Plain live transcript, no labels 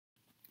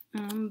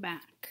I'm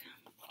back.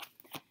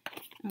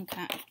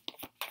 Okay.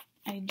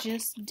 I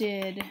just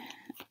did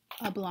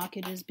a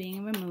blockage is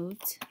being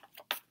removed.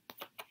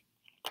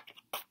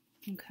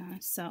 Okay,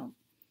 so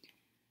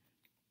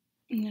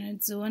I'm going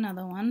to do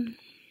another one.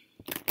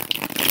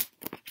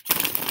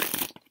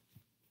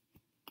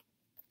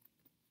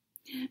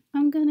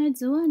 I'm going to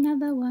do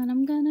another one.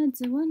 I'm going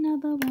to do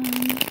another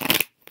one.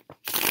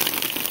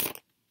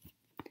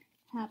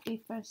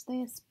 Happy first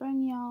day of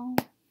spring, y'all.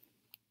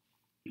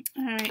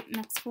 Alright,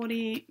 next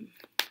 48.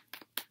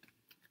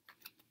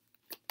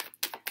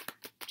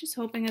 Just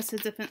hoping it's a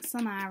different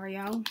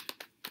scenario.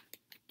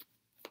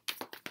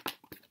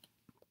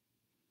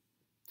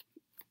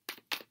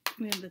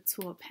 We have the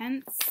Two of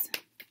Pentacles.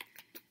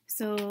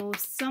 So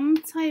some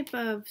type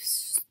of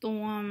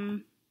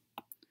storm.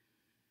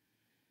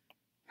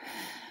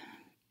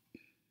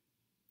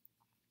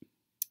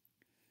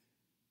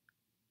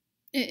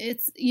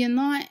 You're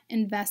not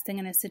investing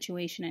in a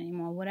situation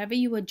anymore. Whatever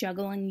you were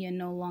juggling, you're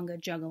no longer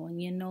juggling.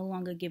 You're no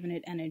longer giving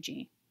it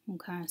energy.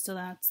 Okay, so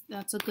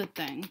that's a good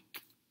thing.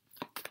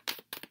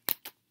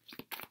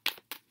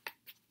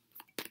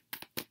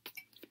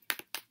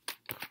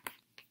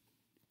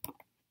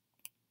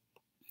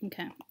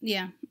 Okay,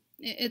 yeah,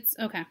 it's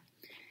okay.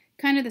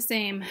 Kind of the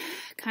same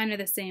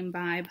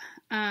vibe.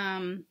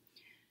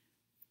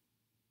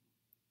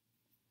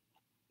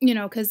 You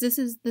know, because this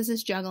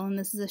is juggling.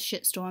 This is a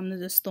shitstorm.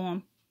 There's a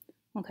storm.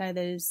 Okay,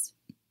 there's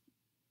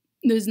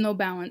no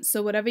balance.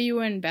 So whatever you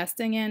were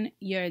investing in,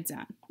 you're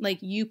done. Like,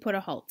 you put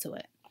a halt to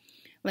it.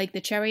 Like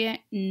the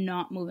Chariot,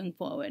 not moving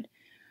forward.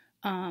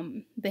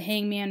 The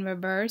Hangman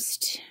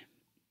reversed.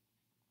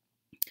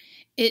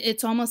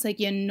 It's almost like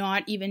you're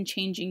not even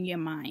changing your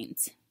mind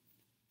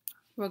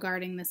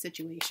regarding the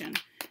situation.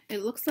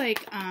 It looks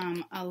like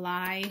a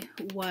lie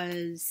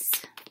was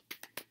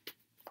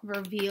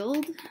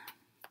revealed.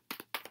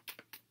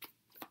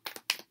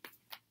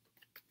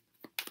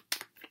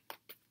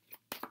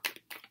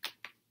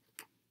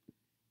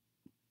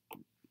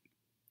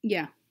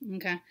 Yeah,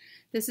 okay.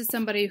 This is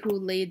somebody who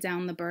laid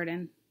down the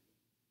burden.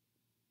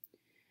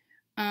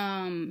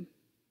 Let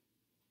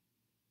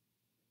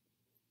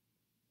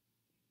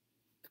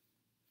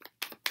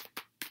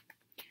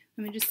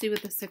me just see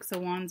what the Six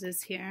of Wands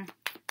is here.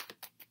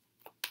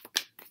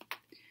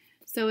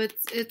 So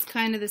it's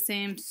kind of the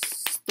same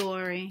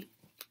story.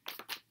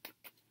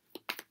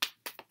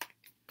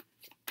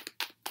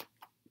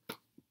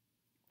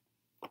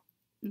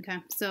 Okay,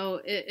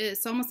 so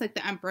it's almost like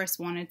the Empress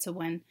wanted to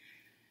win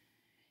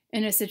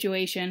in a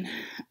situation,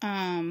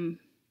 and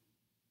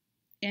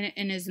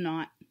is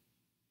not.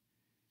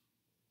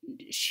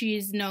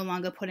 She's no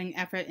longer putting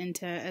effort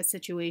into a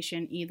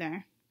situation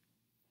either.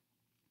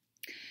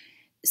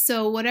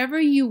 So whatever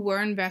you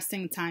were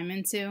investing time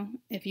into,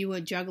 if you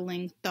were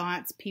juggling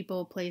thoughts,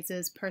 people,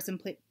 places,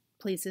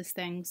 places,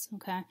 things,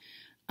 okay,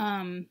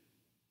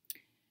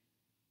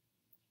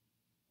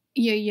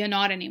 you're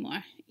not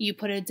anymore. You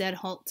put a dead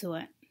halt to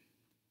it.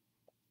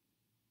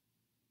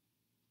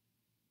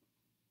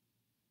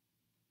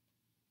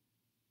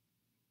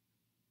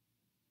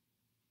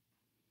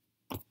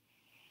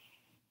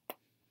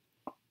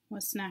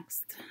 What's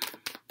next?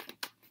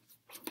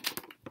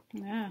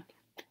 Yeah.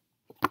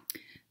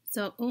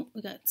 So, oh,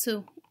 we got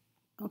two.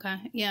 Okay,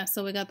 yeah.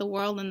 So we got the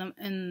World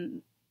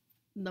and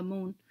the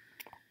Moon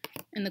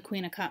and the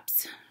Queen of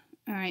Cups.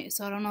 All right.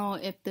 So I don't know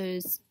if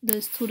there's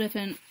two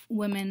different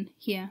women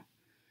here.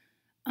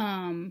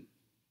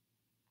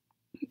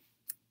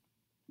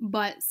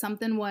 But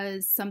something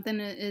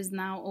is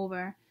now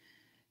over.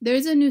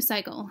 There's a new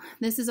cycle.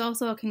 This is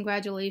also a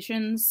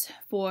congratulations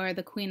for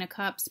the Queen of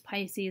Cups,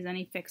 Pisces,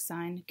 any fixed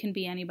sign. Can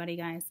be anybody,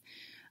 guys.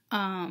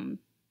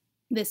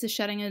 This is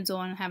shutting a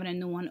door and having a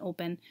new one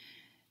open.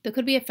 There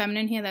could be a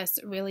feminine here that's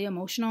really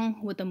emotional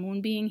with the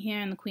Moon being here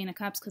and the Queen of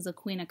Cups, because the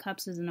Queen of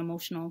Cups is an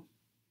emotional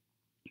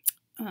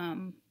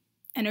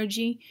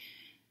energy.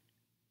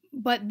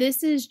 But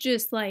this is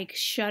just like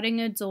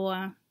shutting a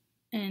door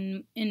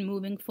and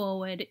moving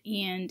forward,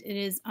 and it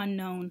is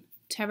unknown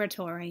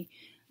territory.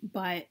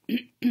 But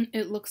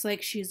it looks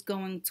like she's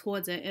going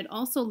towards it. It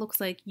also looks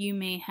like you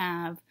may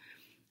have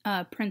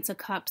Prince of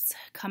Cups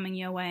coming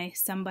your way.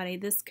 Somebody,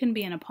 this can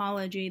be an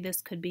apology.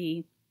 This could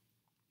be,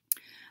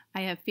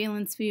 I have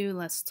feelings for you.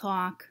 Let's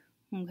talk.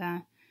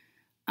 Okay.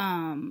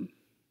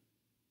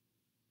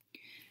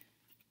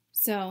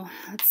 So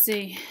let's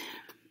see.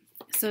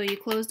 So you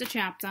closed a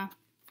chapter.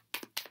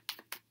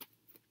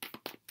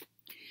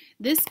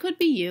 This could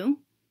be you.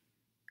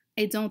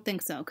 I don't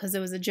think so, because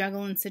it was a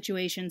juggling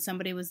situation.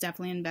 Somebody was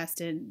definitely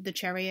invested. The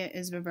Chariot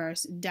is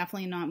reversed.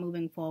 Definitely not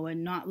moving forward,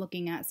 not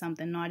looking at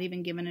something, not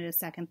even giving it a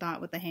second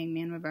thought with the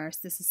Hangman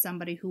reversed. This is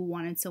somebody who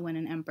wanted to win,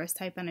 an Empress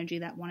type energy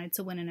that wanted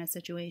to win in a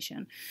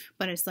situation.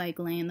 But it's like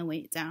laying the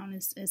weight down.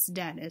 It's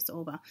dead. It's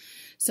over.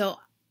 So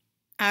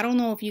I don't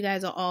know if you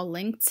guys are all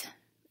linked,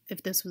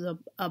 if this was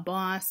a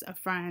boss, a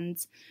friend,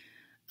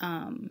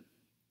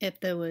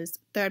 if there was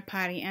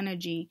third-party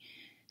energy.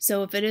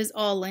 So if it is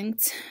all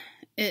linked,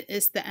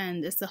 it's the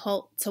end. It's the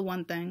halt to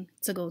one thing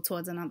to go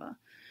towards another.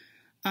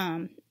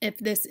 If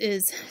this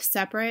is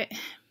separate,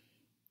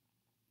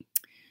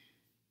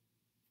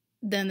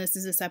 then this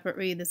is a separate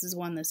read. This is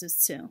 1, this is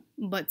 2.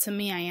 But to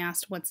me, I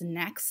asked what's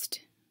next,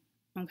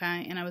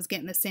 okay? And I was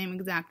getting the same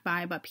exact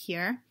vibe up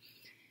here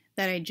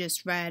that I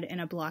just read in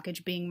a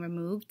blockage being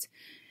removed.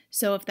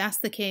 So if that's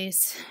the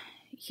case,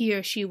 he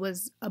or she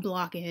was a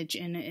blockage,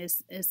 and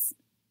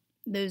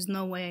there's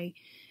no way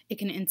it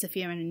can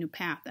interfere in a new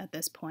path at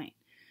this point.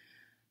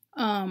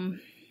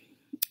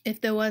 If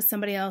there was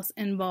somebody else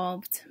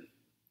involved,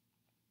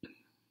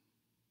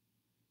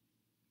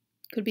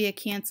 could be a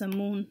Cancer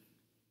moon.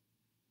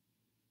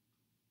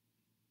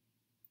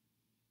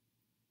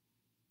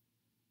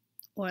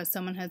 Or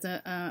someone has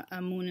a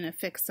moon in a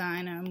fixed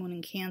sign, or a moon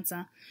in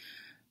Cancer.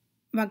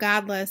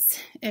 Regardless,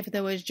 if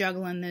there was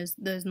juggling,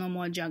 there's no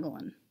more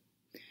juggling.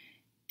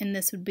 And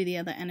this would be the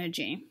other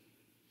energy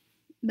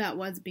that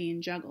was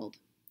being juggled.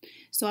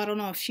 So I don't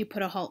know if she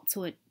put a halt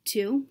to it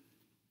too.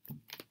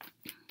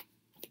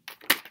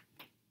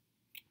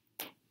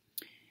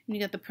 And you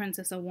got the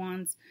Princess of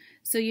Wands.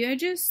 So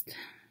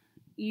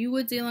you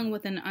were dealing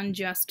with an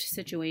unjust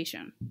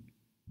situation.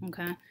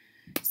 Okay?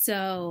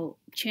 So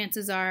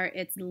chances are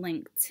it's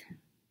linked.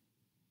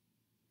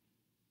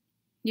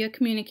 You're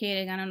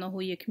communicating. I don't know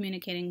who you're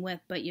communicating with,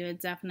 but you're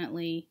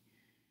definitely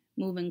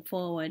moving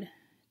forward.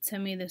 To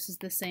me, this is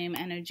the same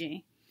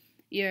energy.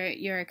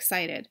 You're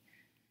excited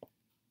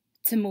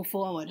to move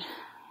forward.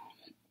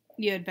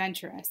 You're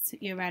adventurous.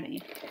 You're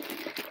ready.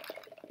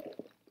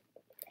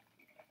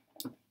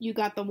 You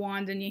got the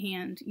wand in your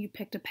hand. You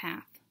picked a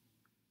path.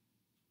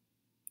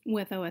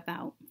 With or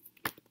without.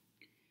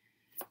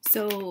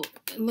 So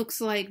it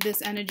looks like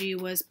this energy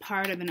was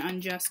part of an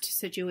unjust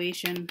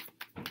situation,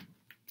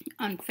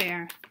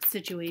 unfair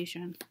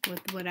situation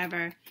with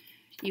whatever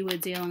you were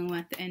dealing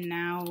with, and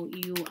now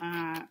you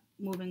are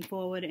moving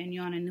forward and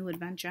you're on a new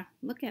adventure.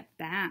 Look at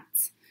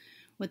that.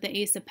 With the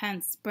Ace of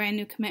Pentacles, brand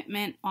new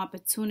commitment,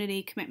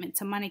 opportunity, commitment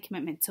to money,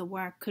 commitment to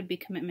work, could be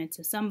commitment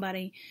to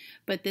somebody,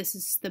 but this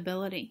is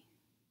stability.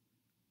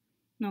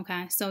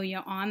 Okay, so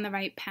you're on the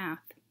right path.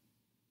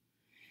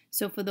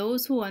 So for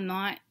those who are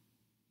not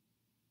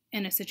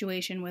in a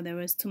situation where there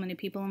was too many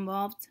people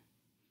involved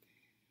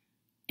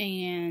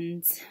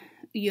and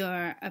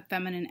you're a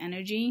feminine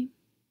energy,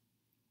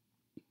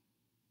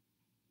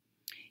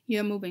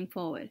 you're moving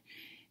forward.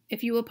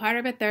 If you were part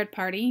of a third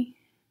party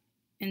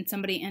and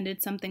somebody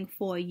ended something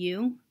for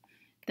you,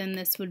 then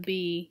this would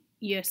be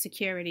your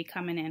security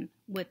coming in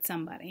with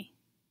somebody.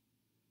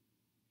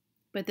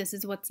 But this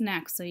is what's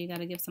next, so you got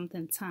to give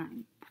something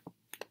time.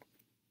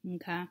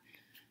 Okay?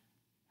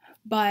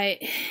 But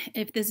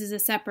if this is a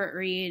separate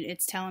read,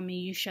 it's telling me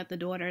you shut the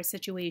door to a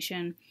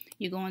situation.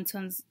 You go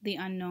into the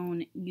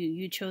unknown.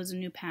 You chose a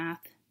new path.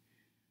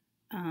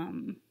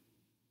 And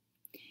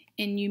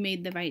you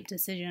made the right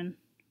decision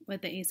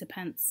with the Ace of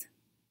Pentacles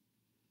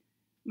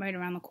right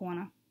around the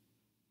corner.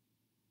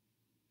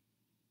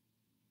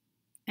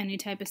 Any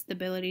type of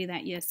stability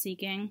that you're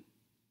seeking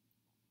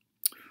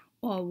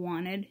or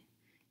wanted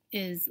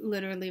is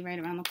literally right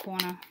around the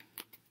corner.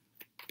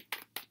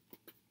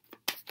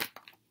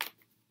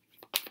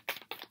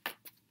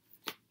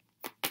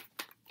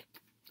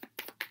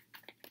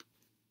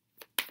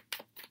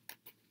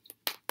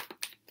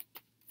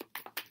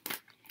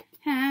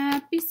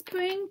 Happy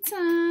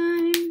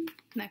springtime.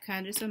 That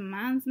card just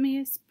reminds me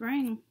of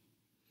spring.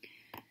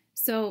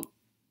 So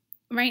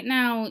right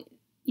now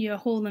you're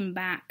holding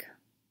back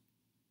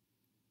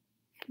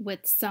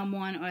with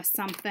someone or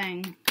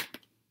something.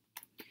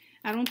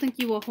 I don't think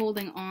you were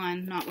holding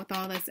on, not with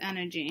all this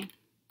energy.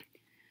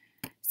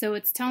 So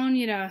it's telling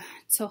you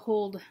to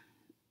hold,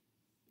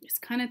 it's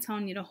kind of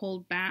telling you to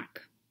hold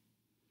back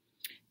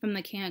from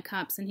the King of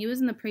Cups. And he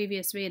was in the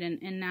previous read,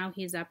 and now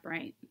he's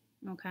upright,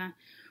 okay?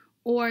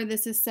 Or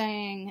this is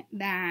saying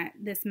that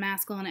this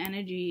masculine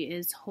energy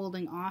is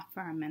holding off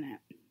for a minute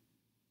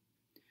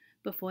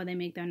before they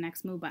make their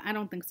next move. But I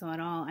don't think so at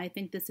all. I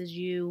think this is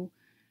you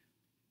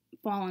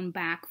falling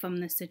back from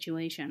this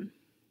situation.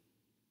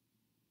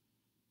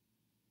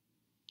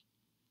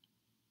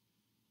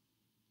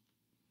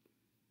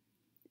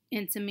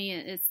 And to me,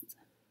 it's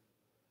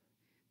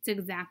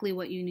exactly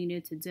what you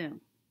needed to do.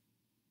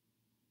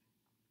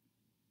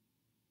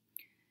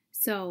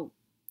 So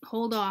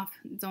hold off.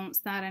 Don't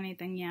start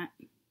anything yet.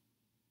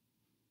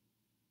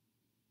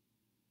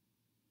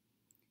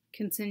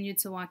 Continue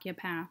to walk your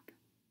path.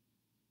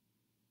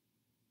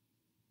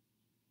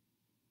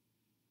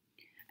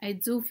 I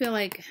do feel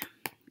like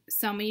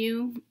some of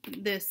you,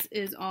 this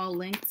is all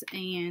linked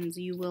and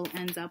you will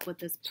end up with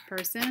this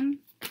person.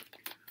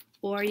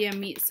 Or you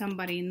meet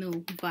somebody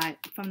new, but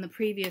from the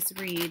previous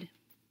read,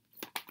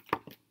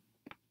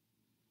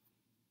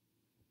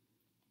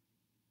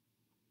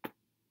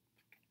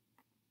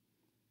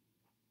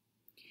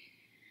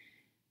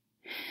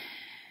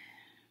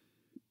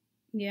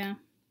 yeah,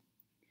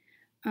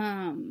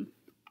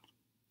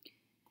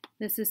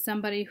 this is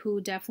somebody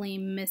who definitely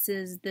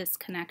misses this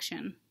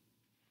connection.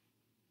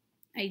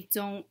 I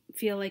don't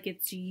feel like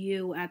it's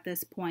you at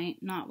this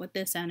point, not with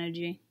this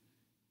energy.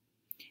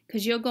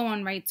 Because you're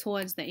going right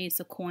towards the Ace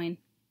of Coin.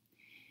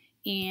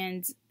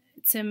 And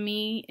to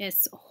me,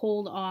 it's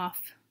hold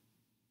off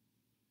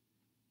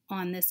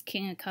on this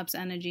King of Cups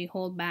energy.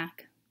 Hold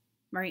back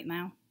right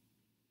now.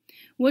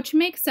 Which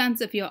makes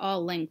sense if you're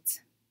all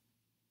linked.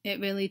 It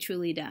really,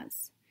 truly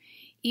does.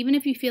 Even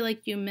if you feel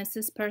like you miss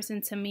this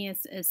person, to me,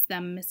 it's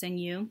them missing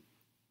you.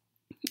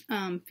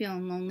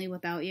 Feeling lonely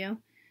without you.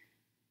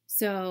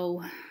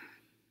 So,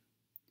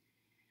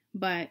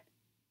 but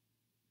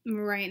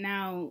right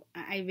now,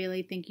 I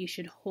really think you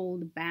should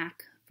hold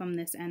back from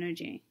this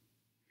energy.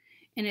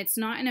 And it's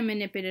not in a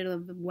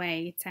manipulative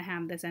way to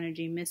have this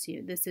energy miss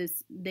you.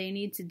 They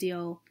need to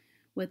deal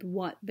with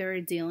what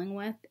they're dealing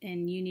with,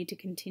 and you need to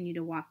continue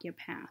to walk your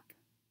path.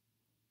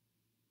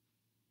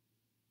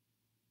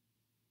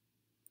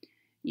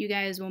 You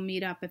guys will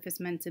meet up if it's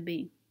meant to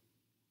be.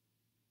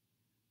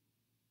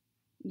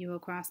 You will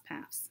cross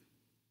paths.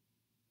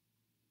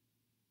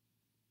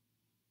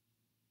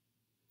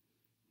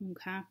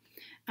 Okay.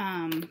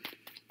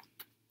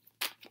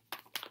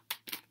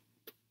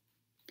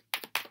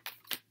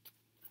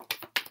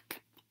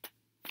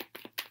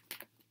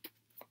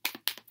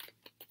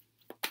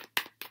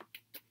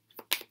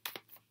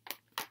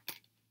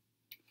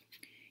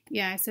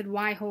 Yeah, I said,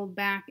 why hold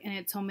back? And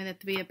it told me the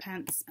Three of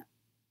Cups,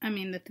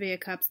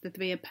 the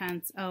Three of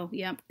Pence. Oh,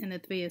 yep, and the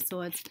Three of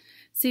Swords.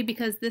 See,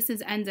 because this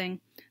is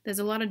ending, there's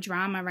a lot of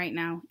drama right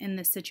now in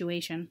this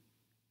situation.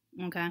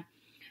 Okay?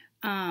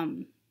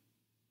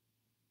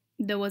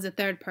 There was a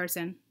third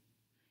person,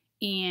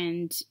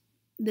 and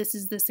this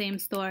is the same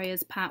story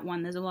as part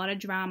one. There's a lot of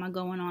drama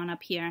going on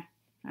up here.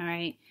 All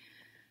right?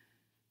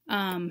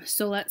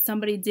 So let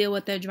somebody deal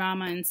with their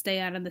drama and stay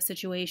out of the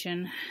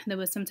situation. There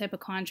was some type of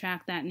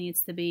contract that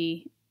needs to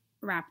be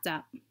wrapped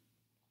up.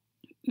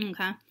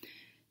 Okay?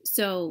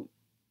 So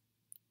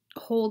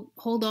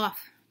hold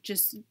off.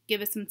 Just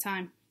give it some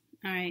time.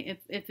 All right?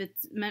 If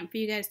it's meant for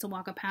you guys to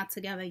walk a path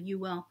together, you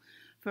will.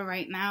 For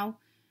right now,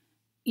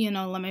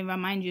 let me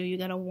remind you, you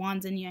got a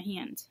wand in your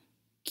hand.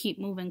 Keep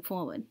moving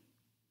forward.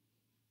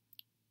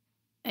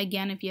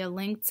 Again, if you're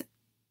linked,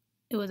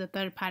 it was a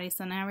third-party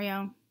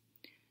scenario.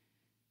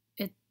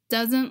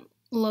 Doesn't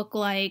look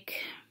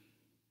like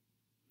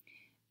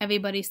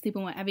everybody's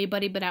sleeping with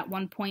everybody, but at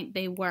one point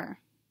they were.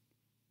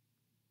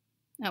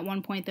 At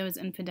one point there was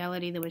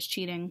infidelity, there was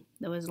cheating,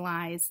 there was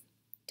lies,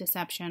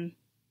 deception,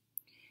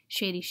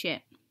 shady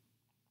shit.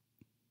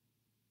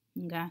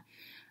 Okay.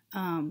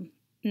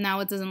 Now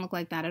it doesn't look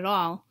like that at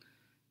all,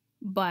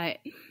 but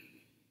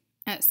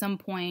at some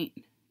point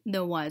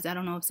there was. I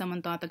don't know if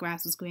someone thought the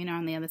grass was greener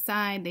on the other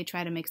side. They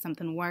tried to make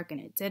something work and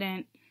it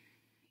didn't.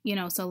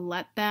 So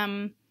let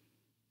them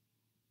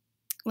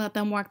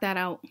work that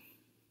out.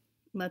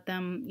 Let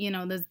them,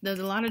 there's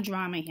a lot of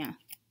drama here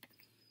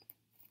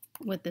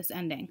with this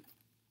ending.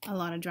 A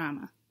lot of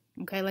drama.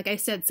 Okay, like I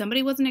said,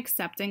 somebody wasn't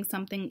accepting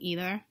something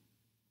either.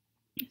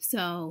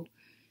 So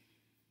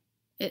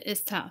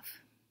it's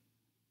tough.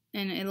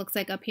 And it looks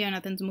like up here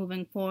nothing's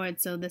moving forward,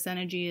 so this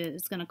energy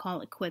is going to call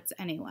it quits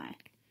anyway.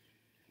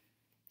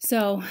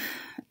 So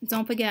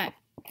don't forget,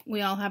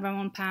 we all have our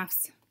own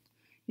paths.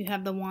 You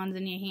have the wands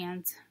in your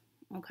hands.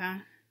 Okay?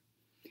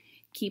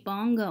 Keep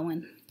on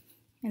going.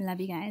 I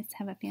love you guys.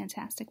 Have a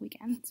fantastic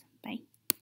weekend. Bye.